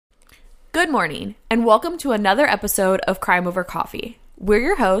Good morning, and welcome to another episode of Crime Over Coffee. We're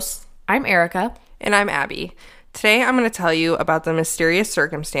your hosts. I'm Erica. And I'm Abby. Today I'm going to tell you about the mysterious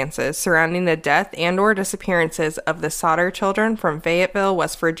circumstances surrounding the death and/or disappearances of the Sodder children from Fayetteville,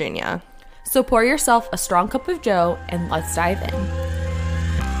 West Virginia. So pour yourself a strong cup of joe and let's dive in.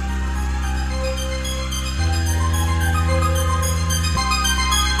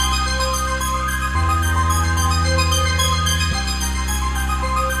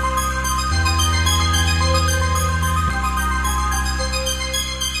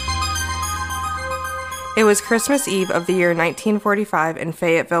 It was Christmas Eve of the year 1945 in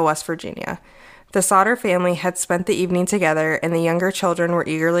Fayetteville, West Virginia. The Sodder family had spent the evening together, and the younger children were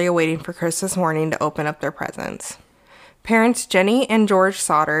eagerly awaiting for Christmas morning to open up their presents. Parents Jenny and George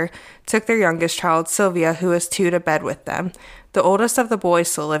Sodder took their youngest child, Sylvia, who was 2, to bed with them. The oldest of the boys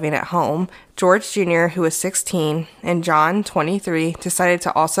still living at home, George Jr., who was 16, and John, 23, decided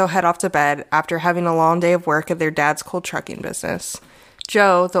to also head off to bed after having a long day of work at their dad's coal trucking business.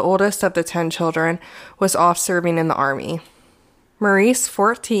 Joe, the oldest of the 10 children, was off serving in the Army. Maurice,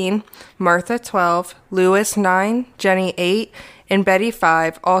 14, Martha, 12, Louis, 9, Jenny, 8, and Betty,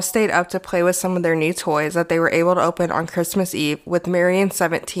 5, all stayed up to play with some of their new toys that they were able to open on Christmas Eve, with Marion,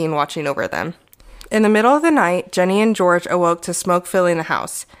 17, watching over them. In the middle of the night, Jenny and George awoke to smoke filling the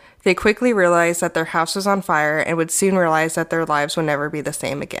house. They quickly realized that their house was on fire and would soon realize that their lives would never be the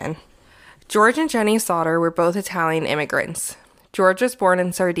same again. George and Jenny Sodder were both Italian immigrants. George was born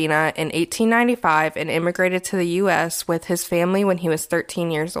in Sardinia in 1895 and immigrated to the U.S. with his family when he was 13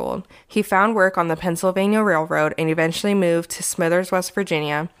 years old. He found work on the Pennsylvania Railroad and eventually moved to Smithers, West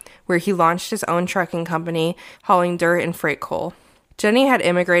Virginia, where he launched his own trucking company, hauling dirt and freight coal. Jenny had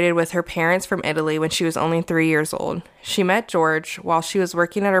immigrated with her parents from Italy when she was only 3 years old. She met George while she was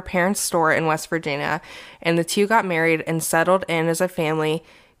working at her parents' store in West Virginia, and the two got married and settled in as a family,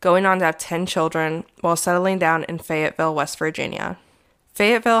 going on to have 10 children while settling down in Fayetteville, West Virginia.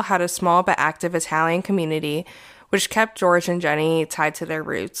 Fayetteville had a small but active Italian community, which kept George and Jenny tied to their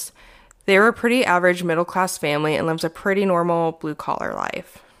roots. They were a pretty average middle-class family and lived a pretty normal blue-collar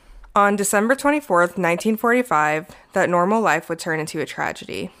life. On December 24th, 1945, that normal life would turn into a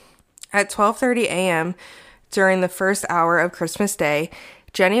tragedy. At 12:30 a.m., during the first hour of Christmas Day,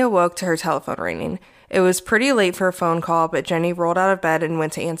 Jenny awoke to her telephone ringing. It was pretty late for a phone call, but Jenny rolled out of bed and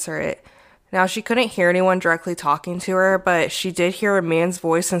went to answer it. Now, she couldn't hear anyone directly talking to her, but she did hear a man's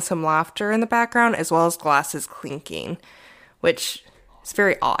voice and some laughter in the background, as well as glasses clinking, which is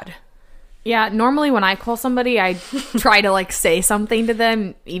very odd. Yeah, normally when I call somebody, I try to, say something to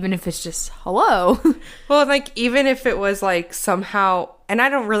them, even if it's just, hello. Well, even if it was, somehow, and I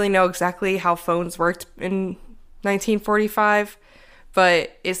don't really know exactly how phones worked in 1945,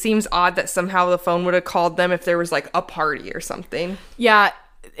 but it seems odd that somehow the phone would have called them if there was, a party or something. Yeah,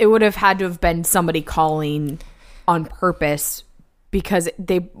 it would have had to have been somebody calling on purpose because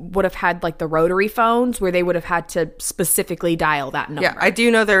they would have had, the rotary phones where they would have had to specifically dial that number. Yeah, I do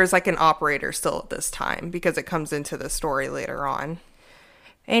know there was, an operator still at this time because it comes into the story later on.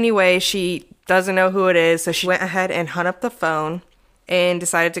 Anyway, she doesn't know who it is, so she went ahead and hung up the phone and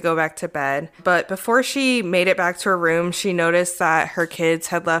decided to go back to bed. But before she made it back to her room, she noticed that her kids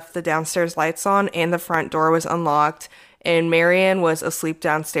had left the downstairs lights on and the front door was unlocked, and Marion was asleep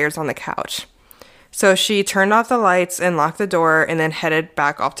downstairs on the couch. So she turned off the lights and locked the door and then headed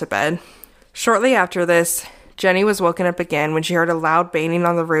back off to bed. Shortly after this, Jenny was woken up again when she heard a loud banging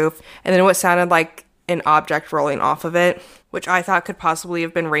on the roof and then what sounded like an object rolling off of it, which I thought could possibly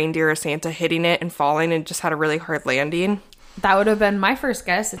have been reindeer or Santa hitting it and falling and just had a really hard landing. That would have been my first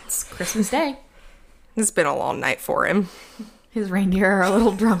guess. It's Christmas Day. It's been a long night for him. His reindeer are a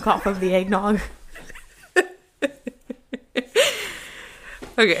little drunk off of the eggnog.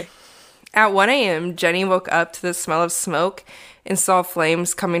 Okay. At 1 a.m., Jenny woke up to the smell of smoke and saw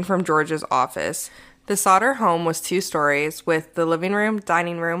flames coming from George's office. The Sodder home was 2 stories, with the living room,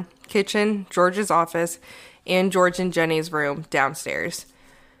 dining room, kitchen, George's office, and George and Jenny's room downstairs.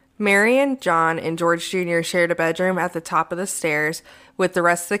 Marion, John, and George Jr. shared a bedroom at the top of the stairs, with the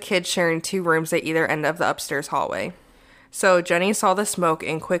rest of the kids sharing 2 rooms at either end of the upstairs hallway. So Jenny saw the smoke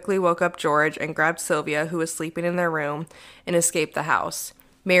and quickly woke up George and grabbed Sylvia, who was sleeping in their room, and escaped the house.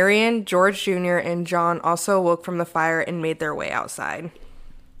 Marion, George Jr., and John also awoke from the fire and made their way outside.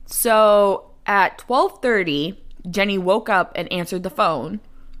 So at 12:30, Jenny woke up and answered the phone,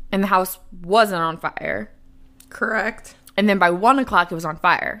 and the house wasn't on fire. Correct. And then by 1 o'clock, it was on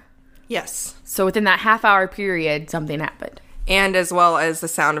fire. Yes. So within that half-hour period, something happened. And as well as the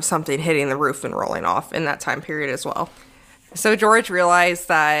sound of something hitting the roof and rolling off in that time period as well. So George realized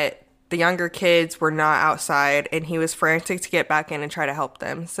that the younger kids were not outside, and he was frantic to get back in and try to help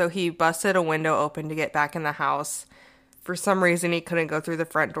them. So he busted a window open to get back in the house. For some reason, he couldn't go through the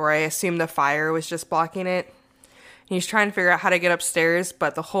front door. I assume the fire was just blocking it. He's trying to figure out how to get upstairs,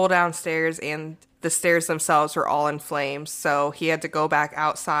 but the whole downstairs and the stairs themselves were all in flames, so he had to go back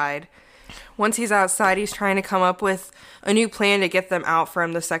outside. Once he's outside, he's trying to come up with a new plan to get them out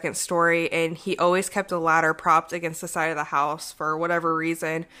from the second story, and he always kept a ladder propped against the side of the house for whatever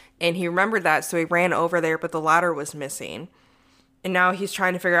reason, and he remembered that, so he ran over there, but the ladder was missing. And now he's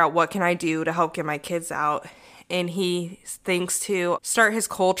trying to figure out, what can I do to help get my kids out? And he thinks to start his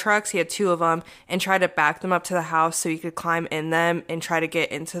coal trucks, he had 2 of them, and try to back them up to the house so he could climb in them and try to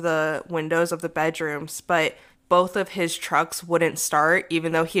get into the windows of the bedrooms. But both of his trucks wouldn't start,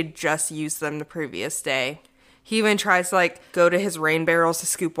 even though he had just used them the previous day. He even tries to go to his rain barrels to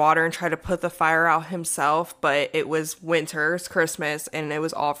scoop water and try to put the fire out himself, but it was winter, it's Christmas, and it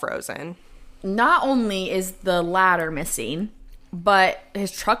was all frozen. Not only is the ladder missing, but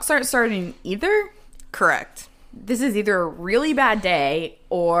his trucks aren't starting either? Correct. This is either a really bad day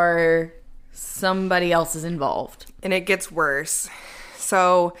or somebody else is involved. And it gets worse.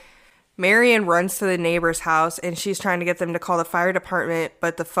 So Marion runs to the neighbor's house, and she's trying to get them to call the fire department,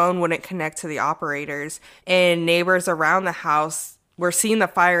 but the phone wouldn't connect to the operators. And neighbors around the house were seeing the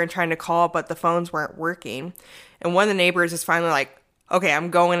fire and trying to call, but the phones weren't working. And one of the neighbors is finally like, okay,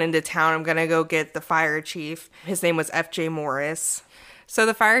 I'm going into town. I'm going to go get the fire chief. His name was F.J. Morris. So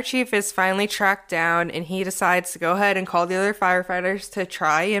the fire chief is finally tracked down, and he decides to go ahead and call the other firefighters to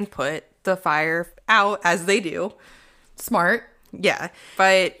try and put the fire out, as they do. Smart. Yeah,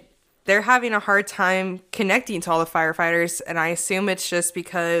 but they're having a hard time connecting to all the firefighters, and I assume it's just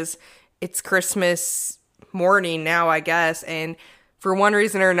because it's Christmas morning now, I guess, and for one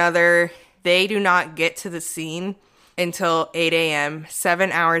reason or another, they do not get to the scene until 8 a.m.,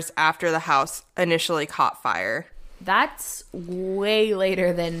 7 hours after the house initially caught fire. That's way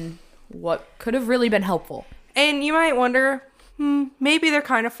later than what could have really been helpful. And you might wonder, maybe they're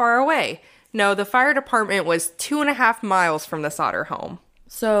kind of far away. No, the fire department was 2.5 miles from the Sauter home.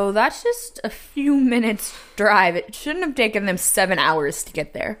 So that's just a few minutes drive. It shouldn't have taken them 7 hours to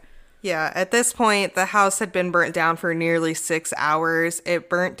get there. Yeah, at this point, the house had been burnt down for nearly 6 hours. It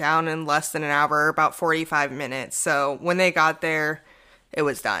burnt down in less than an hour, about 45 minutes. So when they got there, it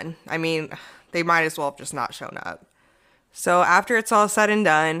was done. I mean, they might as well have just not shown up. So after it's all said and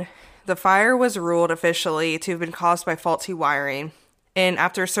done, the fire was ruled officially to have been caused by faulty wiring. And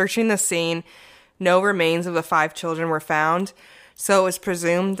after searching the scene, no remains of the 5 children were found. So it was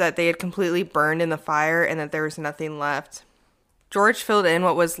presumed that they had completely burned in the fire and that there was nothing left. George filled in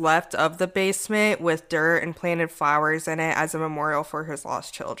what was left of the basement with dirt and planted flowers in it as a memorial for his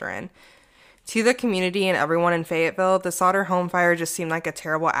lost children. To the community and everyone in Fayetteville, the Sauter home fire just seemed like a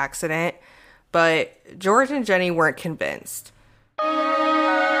terrible accident. But George and Jenny weren't convinced.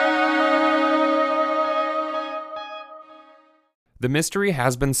 The mystery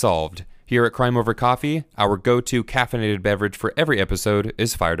has been solved. Here at Crime Over Coffee, our go-to caffeinated beverage for every episode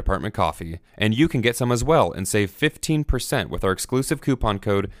is Fire Department Coffee. And you can get some as well and save 15% with our exclusive coupon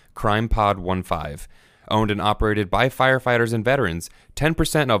code CRIMEPOD15. Owned and operated by firefighters and veterans,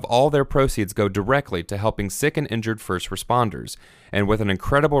 10% of all their proceeds go directly to helping sick and injured first responders. And with an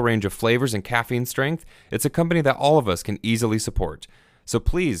incredible range of flavors and caffeine strength, it's a company that all of us can easily support. So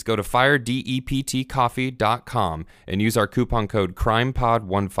please go to firedeptcoffee.com and use our coupon code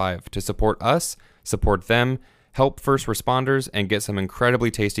CRIMEPOD15 to support us, support them, help first responders, and get some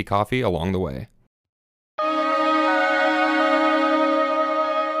incredibly tasty coffee along the way.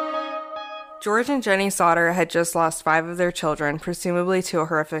 George and Jenny Sauter had just lost 5 of their children, presumably to a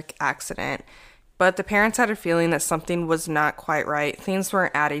horrific accident. But the parents had a feeling that something was not quite right. Things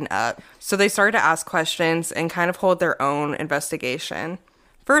weren't adding up. So they started to ask questions and kind of hold their own investigation.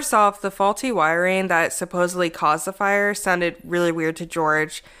 First off, the faulty wiring that supposedly caused the fire sounded really weird to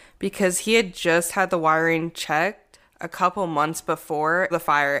George because he had just had the wiring checked a couple months before the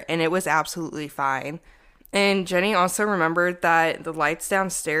fire and it was absolutely fine. And Jenny also remembered that the lights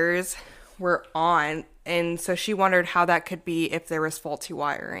downstairs were on, and so she wondered how that could be if there was faulty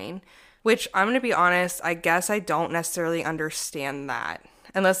wiring. Which, I'm going to be honest, I guess I don't necessarily understand that.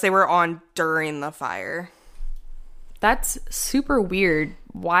 Unless they were on during the fire. That's super weird.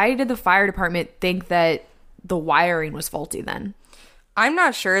 Why did the fire department think that the wiring was faulty then? I'm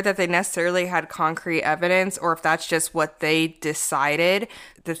not sure that they necessarily had concrete evidence or if that's just what they decided.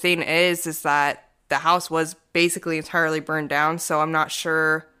 The thing is that the house was basically entirely burned down, so I'm not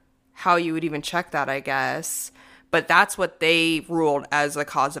sure how you would even check that, I guess. But that's what they ruled as the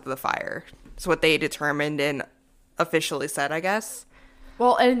cause of the fire. It's what they determined and officially said, I guess.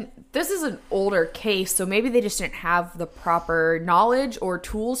 Well, and this is an older case, so maybe they just didn't have the proper knowledge or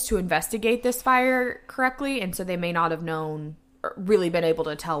tools to investigate this fire correctly, and so they may not have known or really been able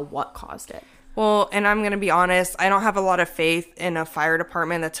to tell what caused it. Well, and I'm going to be honest, I don't have a lot of faith in a fire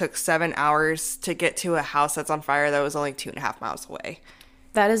department that took 7 hours to get to a house that's on fire that was only 2.5 miles away.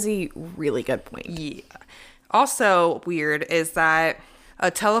 That is a really good point. Yeah. Also weird is that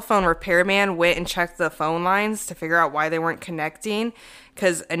a telephone repairman went and checked the phone lines to figure out why they weren't connecting.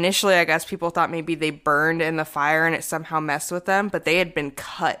 Because initially, I guess people thought maybe they burned in the fire and it somehow messed with them, but they had been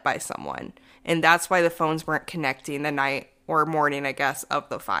cut by someone. And that's why the phones weren't connecting the night or morning, I guess, of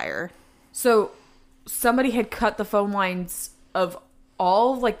the fire. So somebody had cut the phone lines of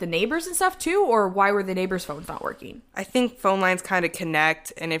all like the neighbors and stuff too, or why were the neighbors' phones not working? I think phone lines kind of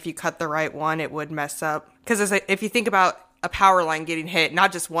connect, and if you cut the right one, it would mess up. Because if you think about a power line getting hit,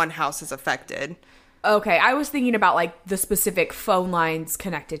 not just one house is affected. Okay, I was thinking about like the specific phone lines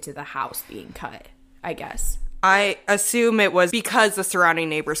connected to the house being cut, I guess. I assume it was because the surrounding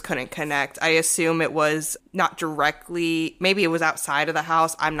neighbors couldn't connect. I assume it was not directly, maybe it was outside of the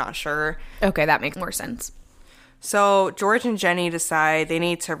house. I'm not sure. Okay, that makes more sense. So George and Jenny decide they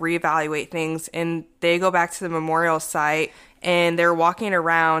need to reevaluate things, and they go back to the memorial site, and they're walking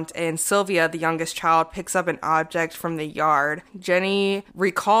around, and Sylvia, the youngest child, picks up an object from the yard. Jenny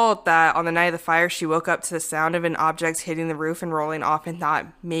recalled that on the night of the fire, she woke up to the sound of an object hitting the roof and rolling off and thought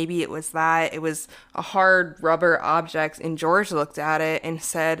maybe it was that. It was a hard rubber object, and George looked at it and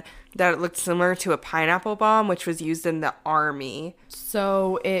said that it looked similar to a pineapple bomb, which was used in the army.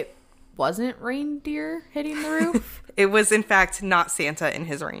 So it wasn't reindeer hitting the roof? It was, in fact, not Santa and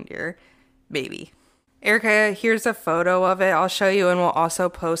his reindeer. Maybe. Erica, here's a photo of it. I'll show you, and we'll also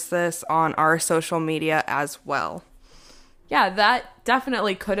post this on our social media as well. Yeah, that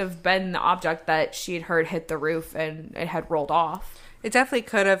definitely could have been the object that she'd heard hit the roof and it had rolled off. It definitely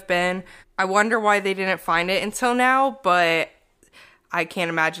could have been. I wonder why they didn't find it until now, but I can't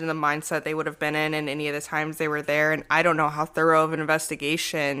imagine the mindset they would have been in any of the times they were there, and I don't know how thorough of an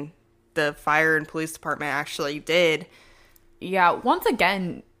investigation the fire and police department actually did. Yeah, once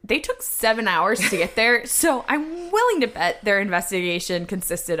again, they took 7 hours to get there, so I'm willing to bet their investigation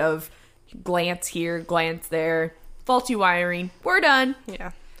consisted of glance here, glance there, faulty wiring. We're done.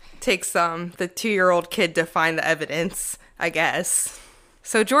 Yeah. Takes the 2-year-old kid to find the evidence, I guess.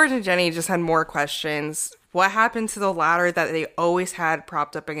 So George and Jenny just had more questions. What happened to the ladder that they always had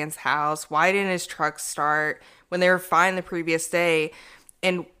propped up against the house? Why didn't his truck start when they were fine the previous day?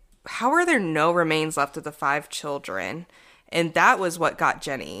 And how are there no remains left of the 5 children? And that was what got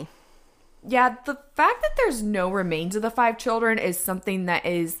Jenny. Yeah, the fact that there's no remains of the 5 children is something that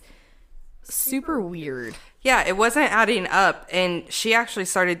is super weird. Yeah, it wasn't adding up. And she actually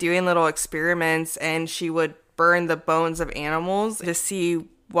started doing little experiments, and she would burn the bones of animals to see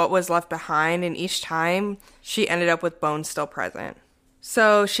what was left behind. And each time, she ended up with bones still present.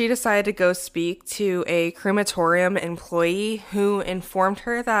 So she decided to go speak to a crematorium employee who informed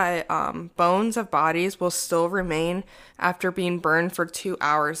her that bones of bodies will still remain after being burned for 2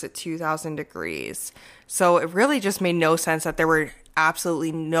 hours at 2,000 degrees. So it really just made no sense that there were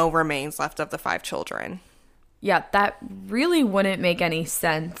absolutely no remains left of the 5 children. Yeah, that really wouldn't make any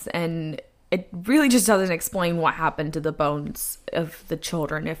sense, and it really just doesn't explain what happened to the bones of the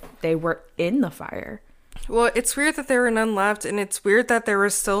children if they were in the fire. Well, it's weird that there were none left, and it's weird that there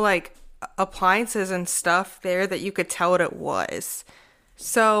was still, like, appliances and stuff there that you could tell what it was.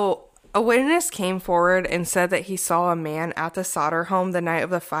 So, a witness came forward and said that he saw a man at the Sauter home the night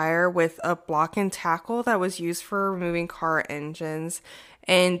of the fire with a block and tackle that was used for removing car engines.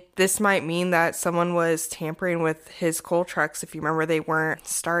 And this might mean that someone was tampering with his coal trucks. If you remember, they weren't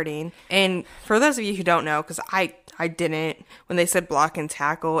starting. And for those of you who don't know, because I didn't, when they said block and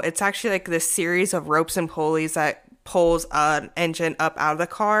tackle, it's actually like this series of ropes and pulleys that pulls an engine up out of the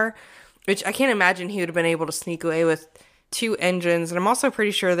car, which I can't imagine he would have been able to sneak away with 2 engines. And I'm also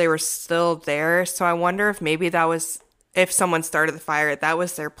pretty sure they were still there. So I wonder if maybe that was, if someone started the fire, that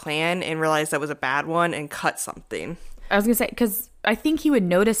was their plan and realized that was a bad one and cut something. I was going to say, because I think he would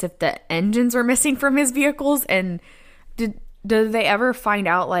notice if the engines were missing from his vehicles. And did they ever find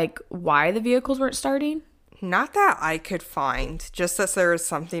out, like, why the vehicles weren't starting? Not that I could find, just that there was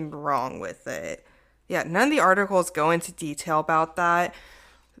something wrong with it. Yeah, none of the articles go into detail about that.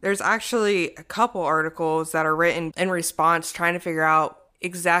 There's actually a couple articles that are written in response trying to figure out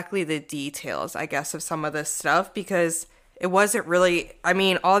exactly the details, I guess, of some of this stuff, because it wasn't really, I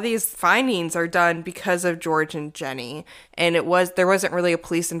mean, all these findings are done because of George and Jenny, and there wasn't really a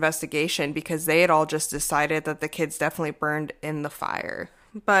police investigation because they had all just decided that the kids definitely burned in the fire.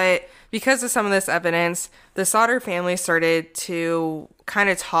 But because of some of this evidence, the Sauter family started to kind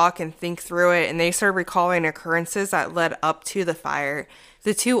of talk and think through it, and they started recalling occurrences that led up to the fire.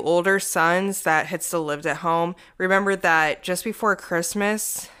 The two older sons that had still lived at home remembered that just before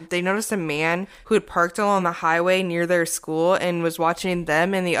Christmas, they noticed a man who had parked along the highway near their school and was watching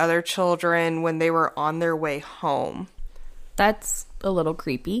them and the other children when they were on their way home. That's a little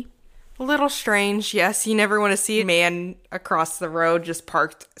creepy. A little strange, yes. You never want to see a man across the road just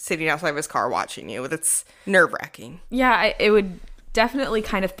parked sitting outside of his car watching you. That's nerve-wracking. Yeah, it would definitely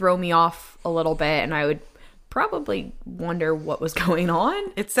kind of throw me off a little bit, and I would probably wonder what was going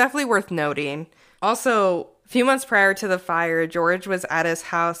on. It's definitely worth noting. Also, a few months prior to the fire, George was at his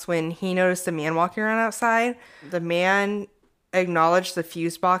house when he noticed a man walking around outside. The man acknowledged the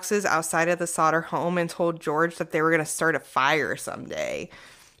fuse boxes outside of the Sauter home and told George that they were going to start a fire someday.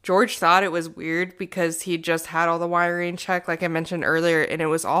 George thought it was weird because he just had all the wiring checked, like I mentioned earlier, and it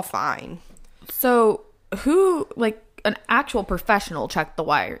was all fine. So, who, like, an actual professional checked the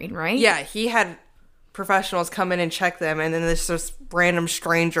wiring, right? Yeah, he had professionals come in and check them, and then this just random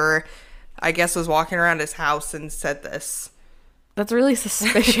stranger, I guess, was walking around his house and said this. That's really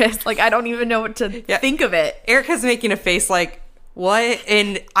suspicious. Like, I don't even know what to think of it. Erica's making a face like, what?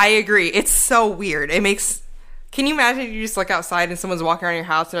 And I agree. It's so weird. It makes... Can you imagine you just look outside and someone's walking around your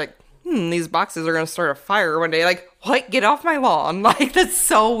house, they're like, these boxes are going to start a fire one day. Like, what? Get off my lawn. Like, that's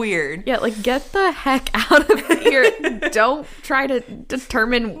so weird. Yeah, like, get the heck out of here. Don't try to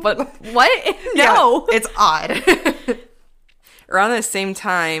determine what? No. Yeah, it's odd. Around the same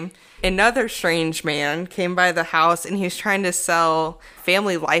time, another strange man came by the house and he was trying to sell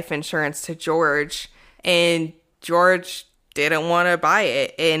family life insurance to George. And George didn't want to buy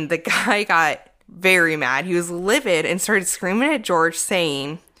it. And the guy got very mad. He was livid and started screaming at George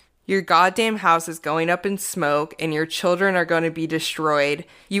saying, "Your goddamn house is going up in smoke and your children are going to be destroyed.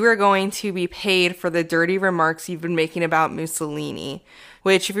 You are going to be paid for the dirty remarks you've been making about Mussolini."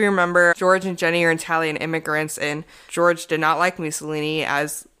 Which, if you remember, George and Jenny are Italian immigrants, and George did not like Mussolini,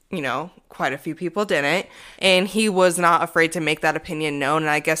 as, you know, quite a few people didn't. And he was not afraid to make that opinion known, and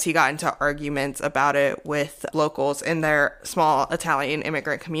I guess he got into arguments about it with locals in their small Italian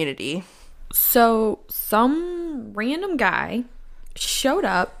immigrant community. So, some random guy showed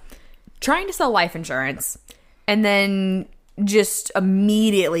up trying to sell life insurance, and then just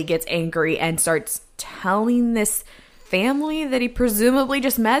immediately gets angry and starts telling this family that he presumably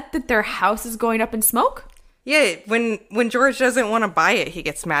just met that their house is going up in smoke. Yeah, when George doesn't want to buy it, he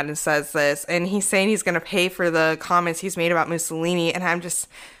gets mad and says this, and he's saying he's going to pay for the comments he's made about Mussolini, and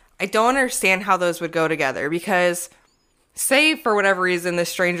I don't understand how those would go together, because say for whatever reason this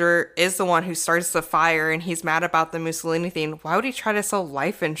stranger is the one who starts the fire and he's mad about the Mussolini thing, why would he try to sell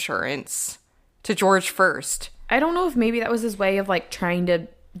life insurance to George first? I don't know if maybe that was his way of, like, trying to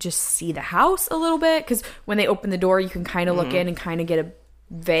just see the house a little bit, because when they open the door you can kind of look in and kind of get a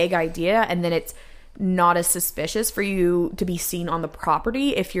vague idea, and then it's not as suspicious for you to be seen on the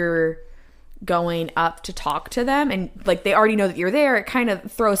property if you're going up to talk to them, and, like, they already know that you're there. It kind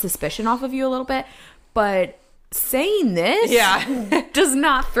of throws suspicion off of you a little bit, but saying this does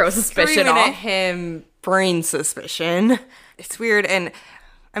not throw suspicion off. At him brings suspicion. It's weird. And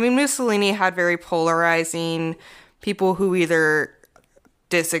I mean, Mussolini had very polarizing people who either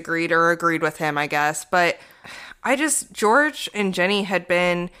disagreed or agreed with him, I guess. But George and Jenny had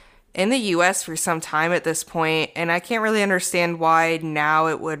been in the U.S. for some time at this point, and I can't really understand why now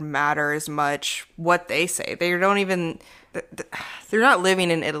it would matter as much what they say. They're not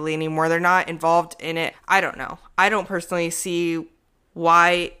living in Italy anymore. They're not involved in it. I don't know. I don't personally see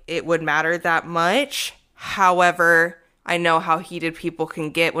why it would matter that much. However, I know how heated people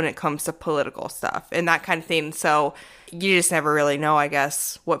can get when it comes to political stuff and that kind of thing. So you just never really know, I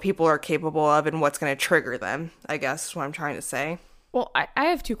guess, what people are capable of and what's going to trigger them, I guess is what I'm trying to say. Well, I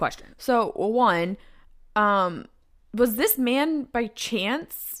have two questions. So, one, was this man by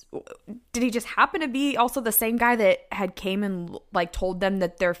chance, did he just happen to be also the same guy that had came and, like, told them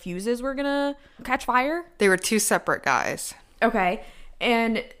that their fuses were gonna catch fire? They were two separate guys. Okay.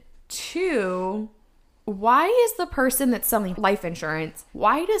 And two, why is the person that's selling life insurance,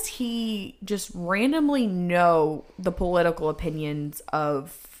 why does he just randomly know the political opinions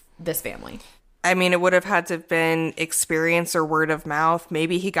of this family? I mean, it would have had to have been experience or word of mouth.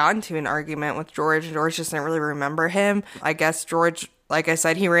 Maybe he got into an argument with George, and George just didn't really remember him. I guess George, like I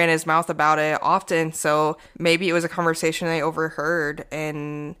said, he ran his mouth about it often, so maybe it was a conversation they overheard,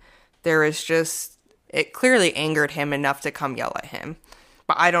 and it clearly angered him enough to come yell at him.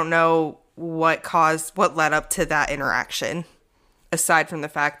 But I don't know what led up to that interaction, aside from the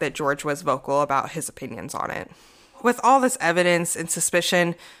fact that George was vocal about his opinions on it. With all this evidence and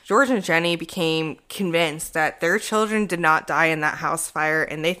suspicion, George and Jenny became convinced that their children did not die in that house fire,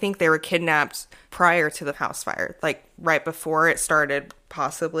 and they think they were kidnapped prior to the house fire, like right before it started,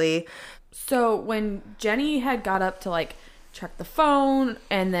 possibly. So when Jenny had got up to like check the phone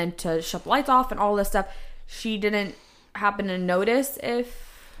and then to shut the lights off and all this stuff, she didn't happen to notice if...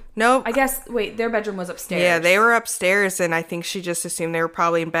 Nope. I guess, wait, their bedroom was upstairs. Yeah, they were upstairs, and I think she just assumed they were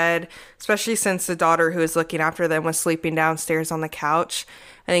probably in bed, especially since the daughter who was looking after them was sleeping downstairs on the couch.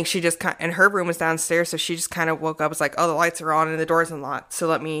 I think she just and her room was downstairs, so she just kind of woke up, was like, oh, the lights are on and the door's unlocked, so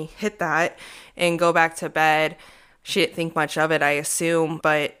let me hit that and go back to bed. She didn't think much of it, I assume,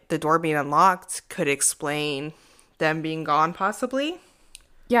 but the door being unlocked could explain them being gone, possibly.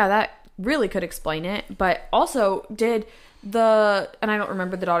 Yeah, that really could explain it, but also and I don't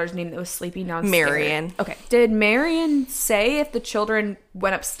remember the daughter's name that was sleeping downstairs. Marion. Okay. Did Marion say if the children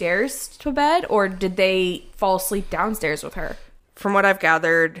went upstairs to bed, or did they fall asleep downstairs with her? From what I've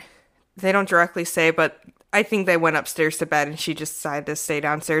gathered, they don't directly say, but I think they went upstairs to bed and she just decided to stay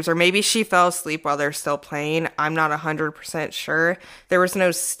downstairs. Or maybe she fell asleep while they're still playing. I'm not 100% sure. There was no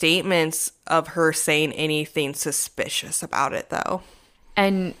statements of her saying anything suspicious about it, though.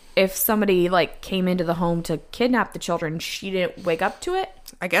 And if somebody like came into the home to kidnap the children, she didn't wake up to it?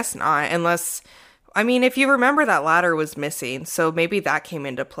 I guess not, unless, I mean, if you remember, that ladder was missing, so maybe that came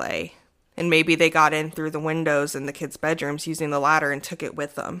into play. And maybe they got in through the windows in the kids' bedrooms using the ladder and took it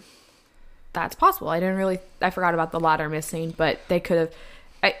with them. That's possible. I forgot about the ladder missing, but they could have,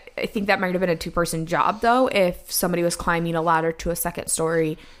 I think that might have been a 2-person job, though, if somebody was climbing a ladder to a second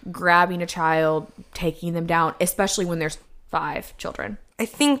story, grabbing a child, taking them down, especially when there's 5 children. I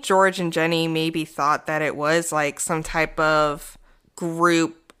think George and Jenny maybe thought that it was like some type of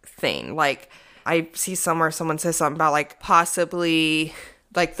group thing. Like, I see somewhere someone says something about like possibly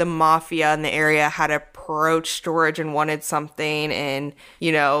like the mafia in the area had approached George and wanted something, and,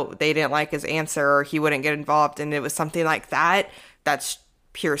 you know, they didn't like his answer or he wouldn't get involved, and it was something like that. That's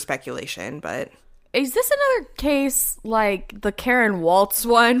pure speculation, but... Is this another case like the Karen Waltz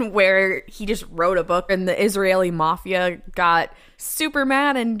one where he just wrote a book and the Israeli mafia got super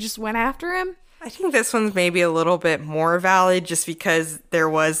mad and just went after him? I think this one's maybe a little bit more valid just because there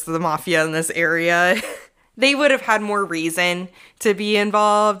was the mafia in this area. They would have had more reason to be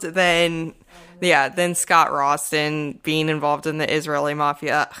involved than Scott Rawson being involved in the Israeli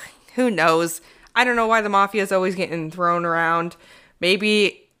mafia. Who knows? I don't know why the mafia is always getting thrown around.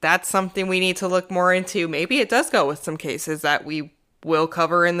 Maybe that's something we need to look more into. Maybe it does go with some cases that we will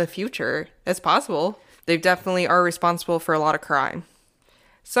cover in the future. It's possible. They definitely are responsible for a lot of crime.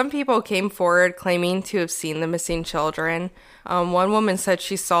 Some people came forward claiming to have seen the missing children. One woman said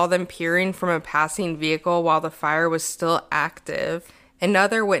she saw them peering from a passing vehicle while the fire was still active.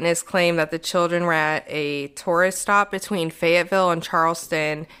 Another witness claimed that the children were at a tourist stop between Fayetteville and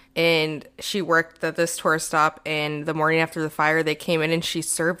Charleston, and she worked at this tourist stop, and the morning after the fire, they came in and she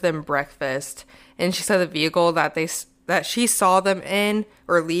served them breakfast. And she said the vehicle that she saw them in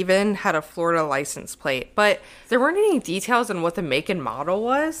or leave in had a Florida license plate. But there weren't any details on what the make and model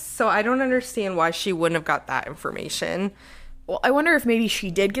was, so I don't understand why she wouldn't have got that information. Well, I wonder if maybe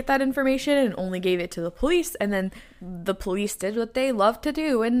she did get that information and only gave it to the police, and then the police did what they love to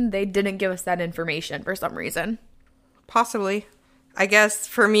do, and they didn't give us that information for some reason. Possibly. I guess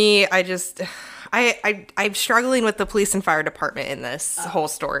for me, I'm struggling with the police and fire department in this whole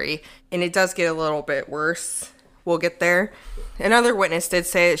story, and it does get a little bit worse. We'll get there. Another witness did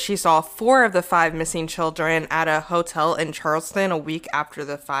say that she saw 4 of the 5 missing children at a hotel in Charleston a week after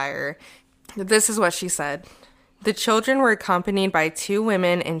the fire. This is what she said. The children were accompanied by 2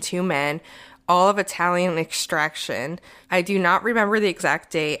 women and 2 men, all of Italian extraction. I do not remember the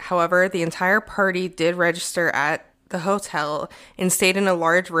exact date. However, the entire party did register at the hotel and stayed in a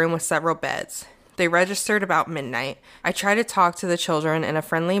large room with several beds. They registered about midnight. I tried to talk to the children in a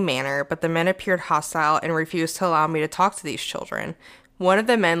friendly manner, but the men appeared hostile and refused to allow me to talk to these children. One of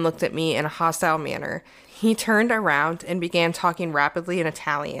the men looked at me in a hostile manner. He turned around and began talking rapidly in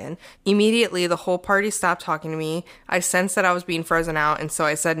Italian. Immediately, the whole party stopped talking to me. I sensed that I was being frozen out, and so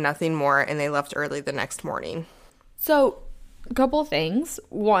I said nothing more, and they left early the next morning. So, a couple of things.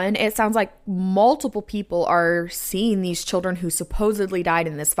 One, it sounds like multiple people are seeing these children who supposedly died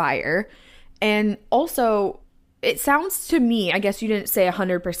in this fire. And also, it sounds to me, I guess you didn't say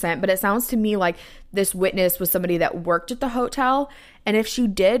 100%, but it sounds to me like this witness was somebody that worked at the hotel. And if she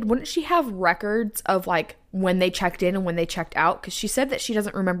did, wouldn't she have records of like when they checked in and when they checked out? Because she said that she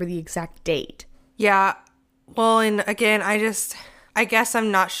doesn't remember the exact date. Yeah. Well, and again, I guess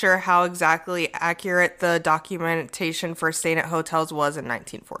I'm not sure how exactly accurate the documentation for staying at hotels was in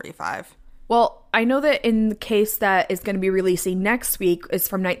 1945. Well, I know that in the case that is going to be releasing next week is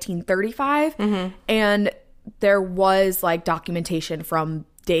from 1935, and there was like documentation from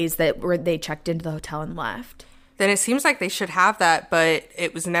days that where they checked into the hotel and left. Then it seems like they should have that, but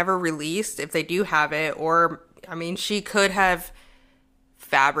it was never released if they do have it. Or, I mean, she could have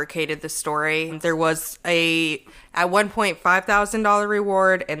fabricated the story. There was at one point, $5,000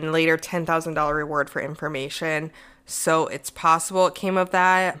 reward and later $10,000 reward for information. So it's possible it came of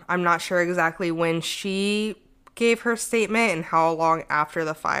that. I'm not sure exactly when she gave her statement and how long after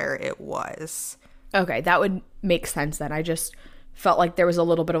the fire it was. Okay, that would make sense then. I just felt like there was a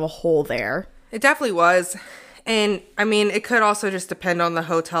little bit of a hole there. It definitely was. And, I mean, it could also just depend on the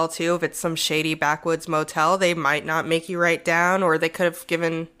hotel, too. If it's some shady backwoods motel, they might not make you write down, or they could have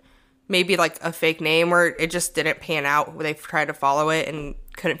given maybe, like, a fake name, or it just didn't pan out. They tried to follow it and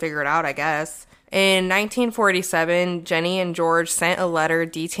couldn't figure it out, I guess. In 1947, Jenny and George sent a letter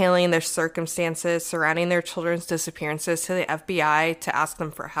detailing their circumstances surrounding their children's disappearances to the FBI to ask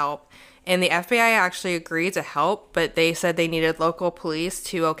them for help. And the FBI actually agreed to help, but they said they needed local police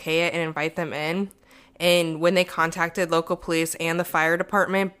to okay it and invite them in. And when they contacted local police and the fire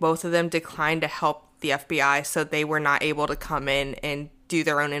department, both of them declined to help the FBI, so they were not able to come in and do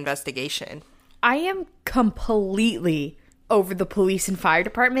their own investigation. I am completely over the police and fire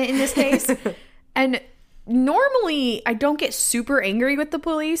department in this case. And normally I don't get super angry with the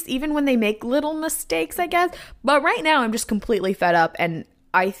police, even when they make little mistakes, I guess. But right now I'm just completely fed up, and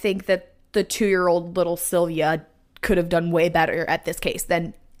I think that the 2-year-old little Sylvia could have done way better at this case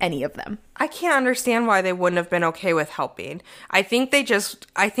than any of them. I can't understand why they wouldn't have been okay with helping. I think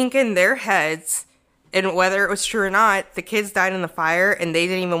in their heads, and whether it was true or not, the kids died in the fire and they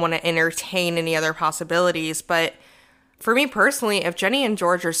didn't even want to entertain any other possibilities. But for me personally, if Jenny and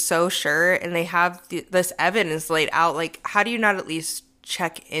George are so sure and they have this evidence laid out, like, how do you not at least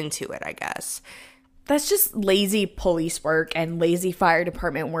check into it, I guess? That's just lazy police work and lazy fire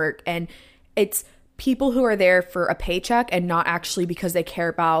department work. And it's people who are there for a paycheck and not actually because they care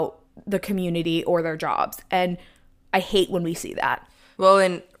about the community or their jobs. And I hate when we see that. Well,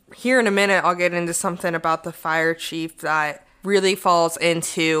 and here in a minute, I'll get into something about the fire chief that really falls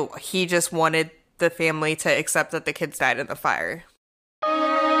into he just wanted the family to accept that the kids died in the fire.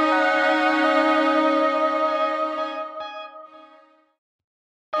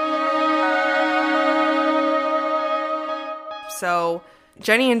 So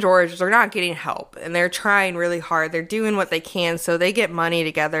Jenny and George, they're not getting help, and they're trying really hard. They're doing what they can, so they get money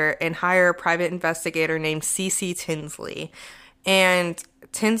together and hire a private investigator named C.C. Tinsley. And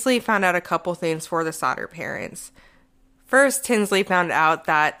Tinsley found out a couple things for the Sodder parents. First, Tinsley found out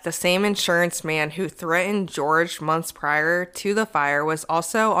that the same insurance man who threatened George months prior to the fire was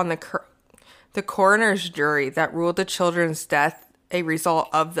also on the coroner's jury that ruled the children's death a result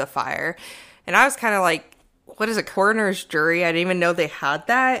of the fire. And I was kind of like, what is a coroner's jury? I didn't even know they had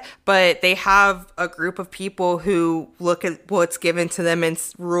that. But they have a group of people who look at what's given to them and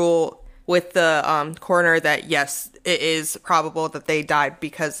rule with the coroner that, yes, it is probable that they died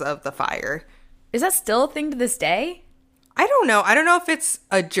because of the fire. Is that still a thing to this day? I don't know. I don't know if it's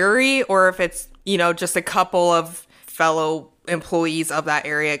a jury or if it's, just a couple of fellow employees of that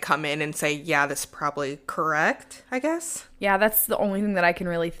area come in and say, yeah, this is probably correct, I guess. Yeah, that's the only thing that I can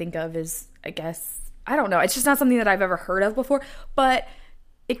really think of is, I guess, I don't know. It's just not something that I've ever heard of before, but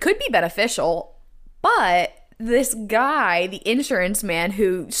it could be beneficial. But this guy, the insurance man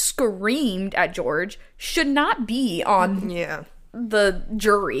who screamed at George, should not be on the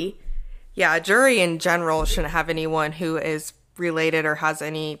jury. Yeah, a jury in general shouldn't have anyone who is related or has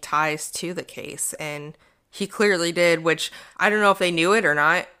any ties to the case. And he clearly did, which I don't know if they knew it or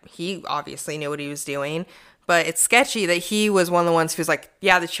not. He obviously knew what he was doing. But it's sketchy that he was one of the ones who's like,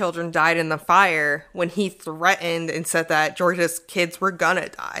 yeah, the children died in the fire when he threatened and said that George's kids were gonna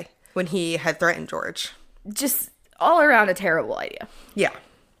die when he had threatened George. Just all around a terrible idea. Yeah.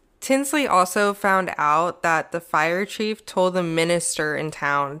 Tinsley also found out that the fire chief told the minister in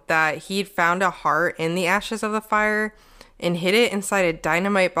town that he'd found a heart in the ashes of the fire and hid it inside a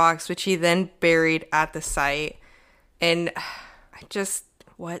dynamite box, which he then buried at the site. And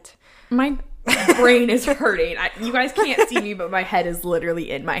what? My brain is hurting. You guys can't see me, but my head is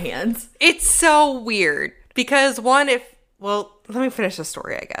literally in my hands. It's so weird because let me finish the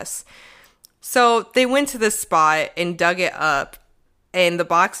story, I guess. So they went to this spot and dug it up, and the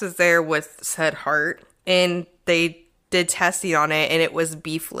box is there with said heart, and they did testing on it, and it was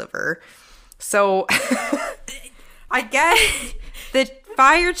beef liver. So I guess the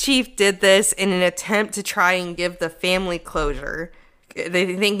fire chief did this in an attempt to try and give the family closure.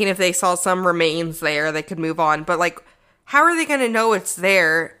 They thinking if they saw some remains there, they could move on. But, how are they going to know it's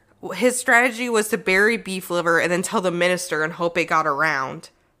there his strategy was to bury beef liver and then tell the minister and hope it got around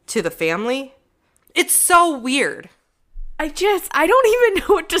to the family. It's so weird. I don't even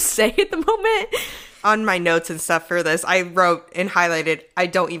know what to say at the moment. On my notes and stuff for this, I wrote and highlighted, I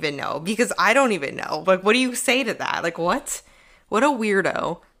don't even know, because I don't even know. Like, what do you say to that? Like, what? What a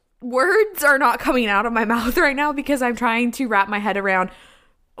weirdo. Words are not coming out of my mouth right now because I'm trying to wrap my head around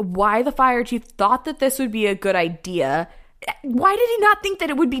why the fire chief thought that this would be a good idea. Why did he not think that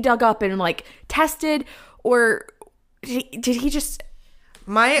it would be dug up and, like, tested? Or did he just...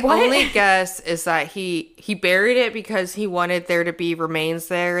 My only guess is that he buried it because he wanted there to be remains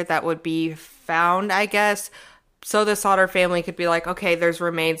there that would be found, I guess. So the Sodder family could be like, okay, there's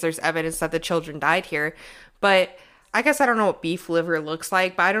remains, there's evidence that the children died here. But I guess I don't know what beef liver looks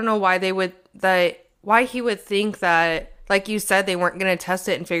like, but I don't know why why he would think that, like you said, they weren't going to test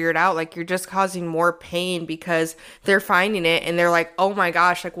it and figure it out. Like, you're just causing more pain because they're finding it and they're like, oh my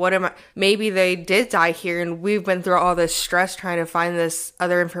gosh, like, what am I? Maybe they did die here and we've been through all this stress trying to find this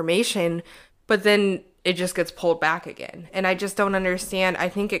other information, but then it just gets pulled back again. And I just don't understand. I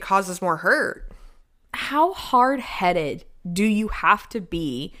think it causes more hurt. How hard-headed do you have to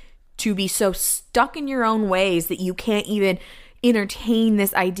be so stuck in your own ways that you can't even entertain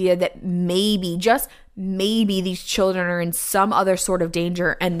this idea that maybe, just maybe, these children are in some other sort of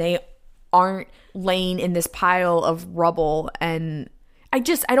danger and they aren't laying in this pile of rubble? And I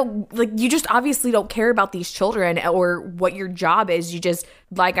don't, like, you just obviously don't care about these children or what your job is. You just,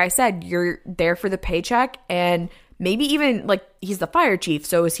 like I said, you're there for the paycheck, and maybe even, like, he's the fire chief,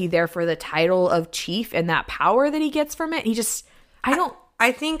 so is he there for the title of chief and that power that he gets from it?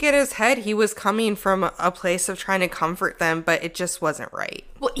 I think in his head, he was coming from a place of trying to comfort them, but it just wasn't right.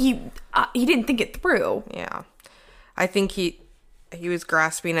 Well, he didn't think it through. Yeah. I think he was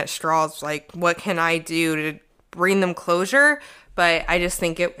grasping at straws, like, what can I do to bring them closure? But I just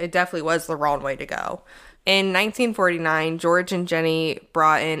think it definitely was the wrong way to go. In 1949, George and Jenny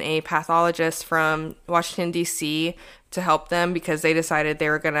brought in a pathologist from Washington, D.C. to help them because they decided they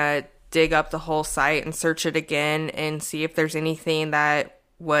were going to dig up the whole site and search it again and see if there's anything that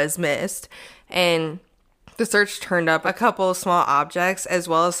was missed. And the search turned up a couple of small objects as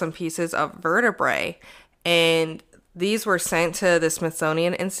well as some pieces of vertebrae. And these were sent to the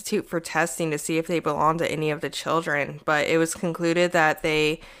Smithsonian Institute for testing to see if they belonged to any of the children. But it was concluded that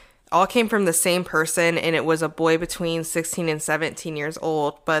they all came from the same person, and it was a boy between 16 and 17 years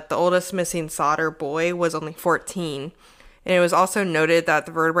old. But the oldest missing Sodder boy was only 14. And it was also noted that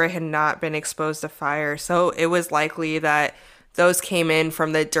the vertebrae had not been exposed to fire, so it was likely that those came in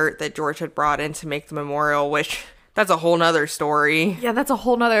from the dirt that George had brought in to make the memorial, which, that's a whole nother story. Yeah, that's a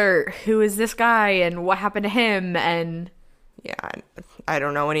whole nother, who is this guy and what happened to him? And yeah, I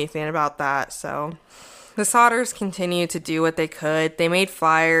don't know anything about that, so... The Sodders continued to do what they could. They made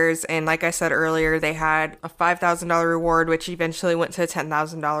flyers, and like I said earlier, they had a $5,000 reward, which eventually went to a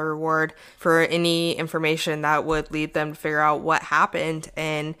 $10,000 reward for any information that would lead them to figure out what happened.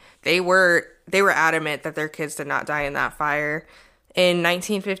 And they were adamant that their kids did not die in that fire. In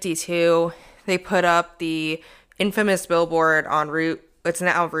 1952, they put up the infamous billboard on it's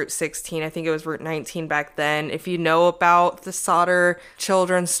now Route 16. I think it was Route 19 back then. If you know about the Sodder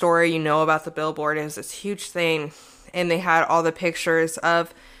children's story, you know about the billboard. It was this huge thing. And they had all the pictures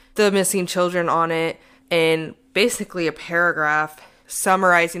of the missing children on it and basically a paragraph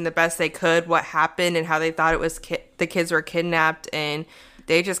summarizing the best they could what happened and how they thought it was the kids were kidnapped. And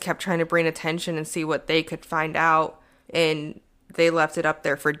they just kept trying to bring attention and see what they could find out. And they left it up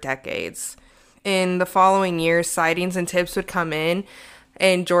there for decades. In the following years, sightings and tips would come in,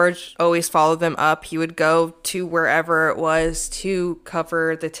 and George always followed them up. He would go to wherever it was to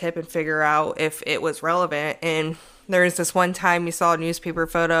cover the tip and figure out if it was relevant. And there was this one time he saw a newspaper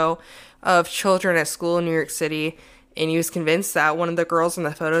photo of children at school in New York City, and he was convinced that one of the girls in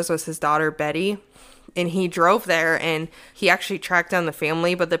the photos was his daughter, Betty. And he drove there, and he actually tracked down the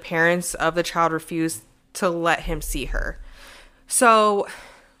family, but the parents of the child refused to let him see her. So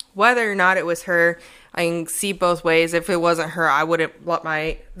whether or not it was her, I can see both ways. If it wasn't her, I wouldn't let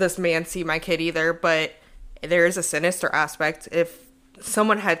this man see my kid either. But there is a sinister aspect. If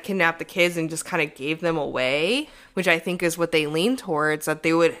someone had kidnapped the kids and just kind of gave them away, which I think is what they lean towards, that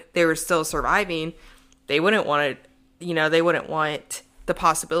they were still surviving, they wouldn't want they wouldn't want the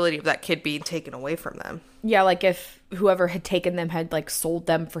possibility of that kid being taken away from them. Yeah, like if whoever had taken them had, like, sold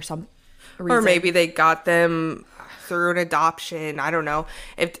them for some reason. Or maybe they got them through an adoption. I don't know.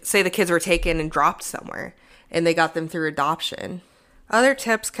 If, say, the kids were taken and dropped somewhere and they got them through adoption. Other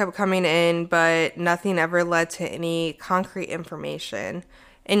tips kept coming in, but nothing ever led to any concrete information.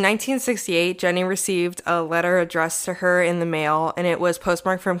 In 1968, Jenny received a letter addressed to her in the mail, and it was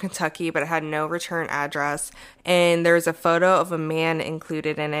postmarked from Kentucky, but it had no return address. And there was a photo of a man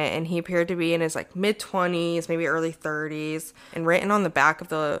included in it, and he appeared to be in his mid-20s, maybe early 30s. And written on the back of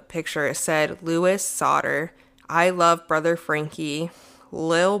the picture, it said, Lewis Sauter, I love brother Frankie,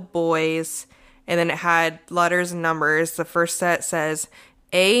 Lil Boys, and then it had letters and numbers. The first set says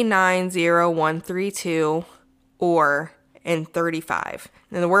A90132 or and 35.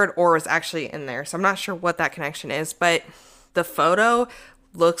 And the word or was actually in there, so I'm not sure what that connection is, but the photo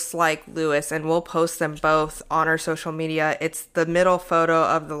looks like Lewis, and we'll post them both on our social media. It's the middle photo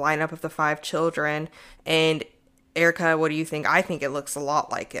of the lineup of the 5 children, and Erica, what do you think? I think it looks a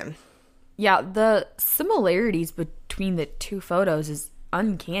lot like him. Yeah, the similarities between the 2 photos is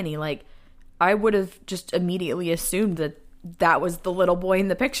uncanny. I would have just immediately assumed that was the little boy in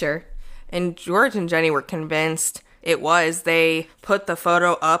the picture. And George and Jenny were convinced it was. They put the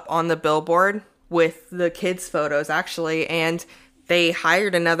photo up on the billboard with the kids' photos, actually, and they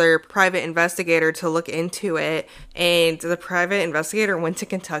hired another private investigator to look into it, and the private investigator went to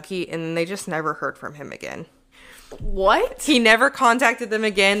Kentucky, and they just never heard from him again. What? He never contacted them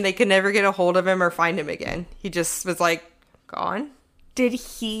again. They could never get a hold of him or find him again. He just was, gone. Did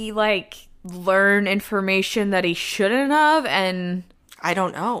he, learn information that he shouldn't have, and... I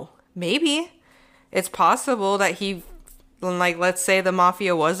don't know. Maybe. It's possible that he, let's say the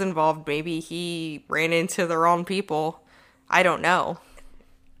mafia was involved. Maybe he ran into the wrong people. I don't know.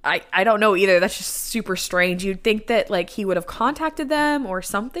 I don't know either. That's just super strange. You'd think that, he would have contacted them or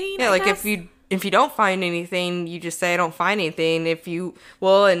something. Yeah, if you don't find anything, you just say, I don't find anything.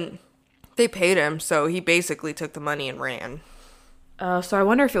 And they paid him, so he basically took the money and ran. So I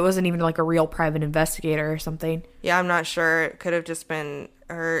wonder if it wasn't even, a real private investigator or something. Yeah, I'm not sure. It could have just been,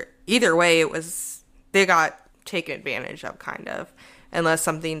 or either way, they got taken advantage of, kind of, unless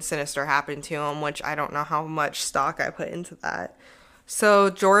something sinister happened to him, which I don't know how much stock I put into that. So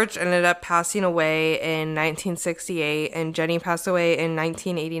George ended up passing away in 1968, and Jenny passed away in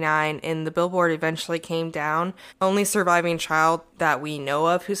 1989, and the billboard eventually came down. Only surviving child that we know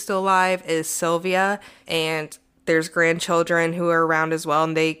of who's still alive is Sylvia, and there's grandchildren who are around as well,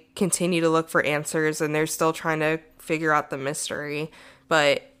 and they continue to look for answers, and they're still trying to figure out the mystery.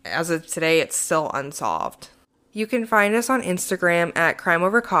 But as of today, it's still unsolved. You can find us on Instagram at Crime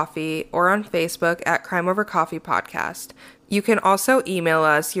Over Coffee or on Facebook at Crime Over Coffee Podcast. You can also email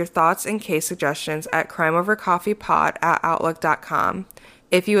us your thoughts and case suggestions at crimeovercoffeepod@outlook.com.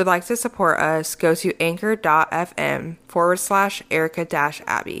 If you would like to support us, go to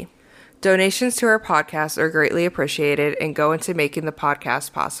anchor.fm/Erica-Abby. Donations to our podcast are greatly appreciated and go into making the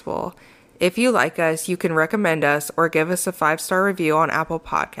podcast possible. If you like us, you can recommend us or give us a 5-star review on Apple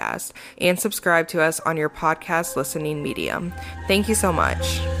Podcasts and subscribe to us on your podcast listening medium. Thank you so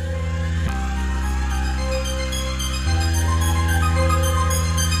much.